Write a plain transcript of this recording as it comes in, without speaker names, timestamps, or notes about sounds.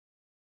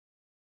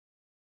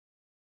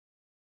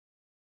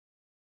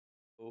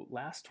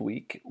Last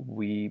week,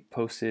 we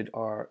posted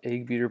our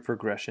Eggbeater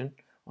Progression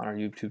on our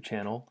YouTube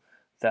channel.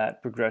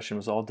 That progression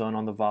was all done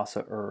on the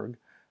Vasa erg,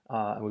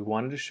 and we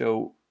wanted to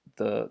show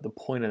the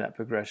point of that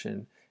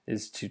progression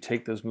is to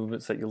take those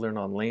movements that you learn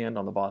on land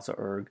on the Vasa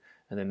erg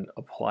and then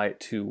apply it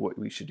to what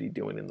we should be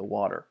doing in the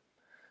water.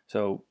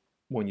 So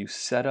when you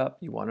set up,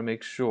 you want to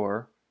make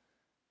sure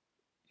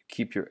you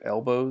keep your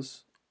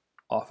elbows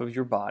off of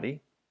your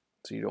body.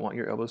 So you don't want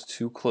your elbows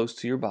too close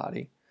to your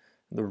body.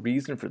 The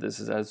reason for this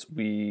is as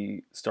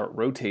we start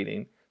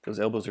rotating, those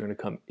elbows are going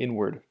to come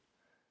inward.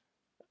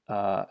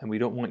 And we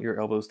don't want your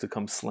elbows to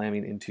come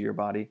slamming into your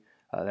body.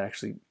 That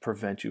actually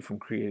prevents you from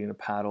creating a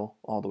paddle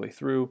all the way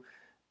through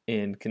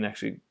and can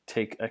actually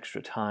take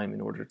extra time in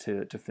order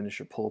to finish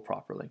your pull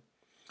properly.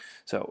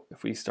 So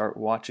if we start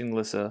watching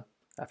Lissa,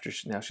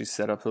 now she's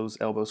set up those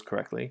elbows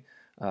correctly,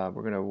 we're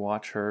going to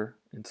watch her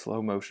in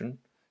slow motion.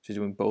 She's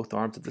doing both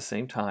arms at the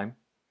same time.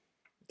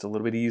 It's a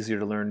little bit easier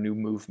to learn new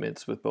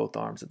movements with both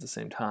arms at the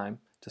same time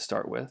to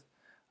start with.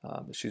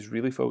 But she's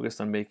really focused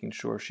on making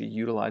sure she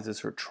utilizes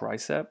her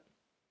tricep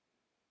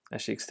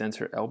as she extends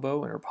her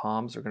elbow, and her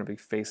palms are going to be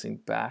facing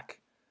back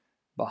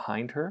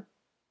behind her.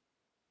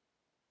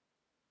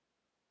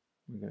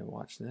 We're going to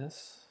watch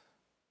this.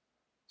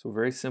 So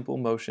very simple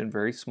motion,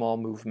 very small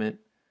movement,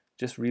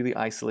 just really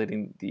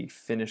isolating the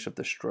finish of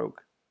the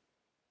stroke.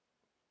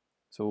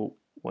 So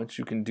once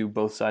you can do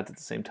both sides at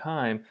the same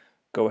time,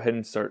 go ahead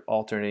and start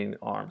alternating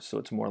arms so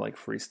it's more like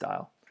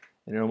freestyle.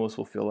 And it almost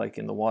will feel like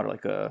in the water,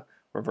 like a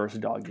reverse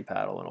doggy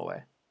paddle in a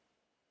way.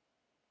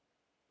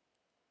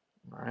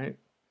 All right,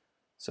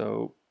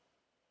 so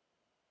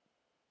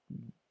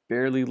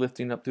barely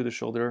lifting up through the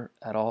shoulder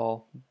at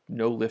all,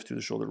 no lift through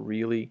the shoulder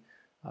really,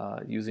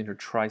 using her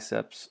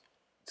triceps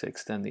to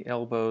extend the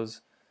elbows.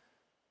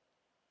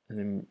 And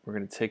then we're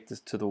going to take this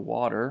to the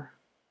water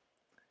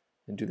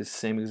and do the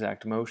same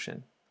exact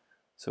motion.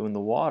 So in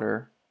the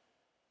water,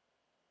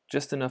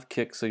 just enough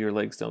kick so your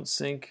legs don't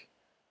sink,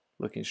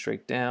 looking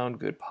straight down,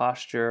 good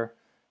posture,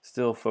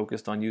 still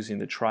focused on using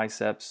the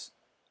triceps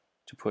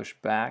to push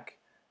back.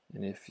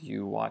 And if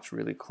you watch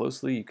really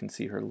closely, you can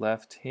see her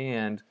left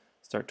hand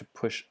start to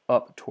push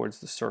up towards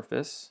the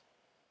surface.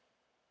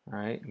 All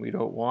right, we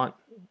don't want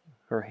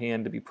her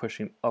hand to be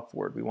pushing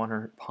upward. We want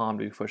her palm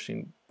to be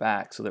pushing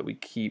back so that we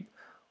keep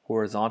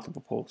horizontal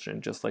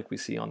propulsion, just like we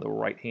see on the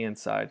right hand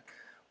side.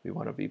 We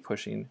want to be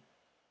pushing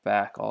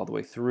back all the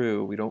way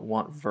through. We don't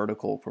want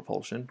vertical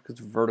propulsion because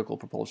vertical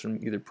propulsion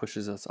either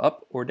pushes us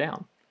up or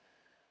down.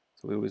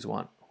 So we always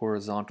want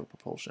horizontal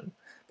propulsion.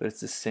 But it's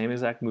the same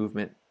exact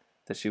movement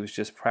that she was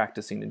just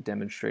practicing and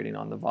demonstrating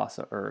on the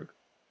Vasa erg.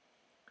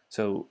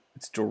 So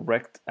it's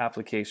direct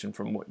application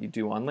from what you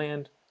do on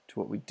land to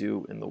what we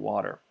do in the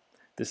water.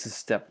 This is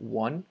step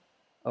 1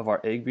 of our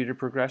Eggbeater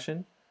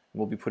progression.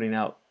 We'll be putting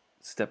out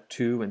step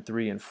 2 and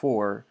 3 and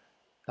 4,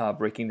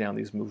 breaking down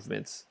these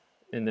movements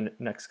in the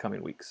next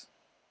coming weeks.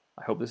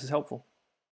 I hope this is helpful.